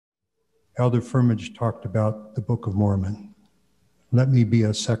Elder Firmage talked about the Book of Mormon. Let me be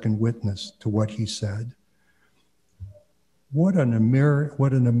a second witness to what he said. What an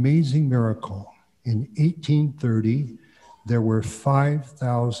amazing miracle. In 1830, there were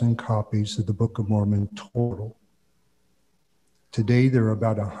 5,000 copies of the Book of Mormon total. Today, there are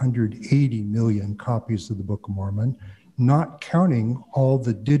about 180 million copies of the Book of Mormon, not counting all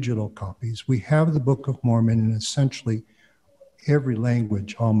the digital copies. We have the Book of Mormon in essentially every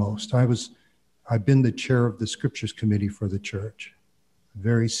language almost. I've been the chair of the Scriptures Committee for the church. A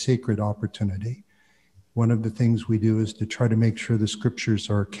very sacred opportunity. One of the things we do is to try to make sure the Scriptures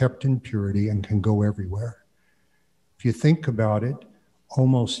are kept in purity and can go everywhere. If you think about it,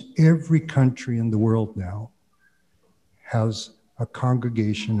 almost every country in the world now has a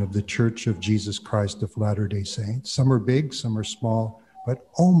congregation of the Church of Jesus Christ of Latter-day Saints. Some are big, some are small, but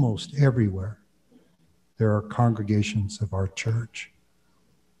almost everywhere there are congregations of our church.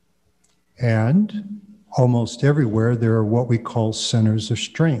 And almost everywhere there are what we call centers of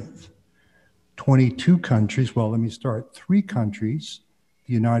strength. 22 countries, well, let me start. 3 countries,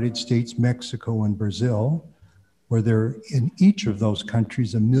 the United States, Mexico, and Brazil, where there are in each of those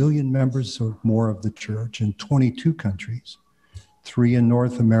countries 1 million members or more of the church in 22 countries. 3 in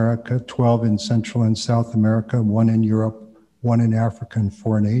North America, 12 in Central and South America, 1 in Europe, 1 in Africa, and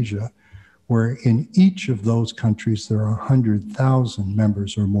 4 in Asia, where in each of those countries there are 100,000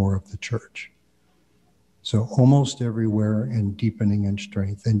 members or more of the church. So almost everywhere and deepening in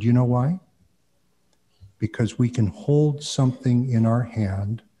strength. And do you know why? Because we can hold something in our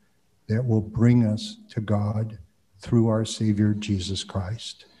hand that will bring us to God through our Savior, Jesus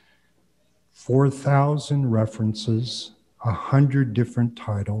Christ. 4,000 references, 100 different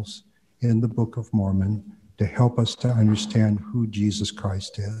titles in the Book of Mormon to help us to understand who Jesus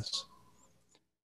Christ is.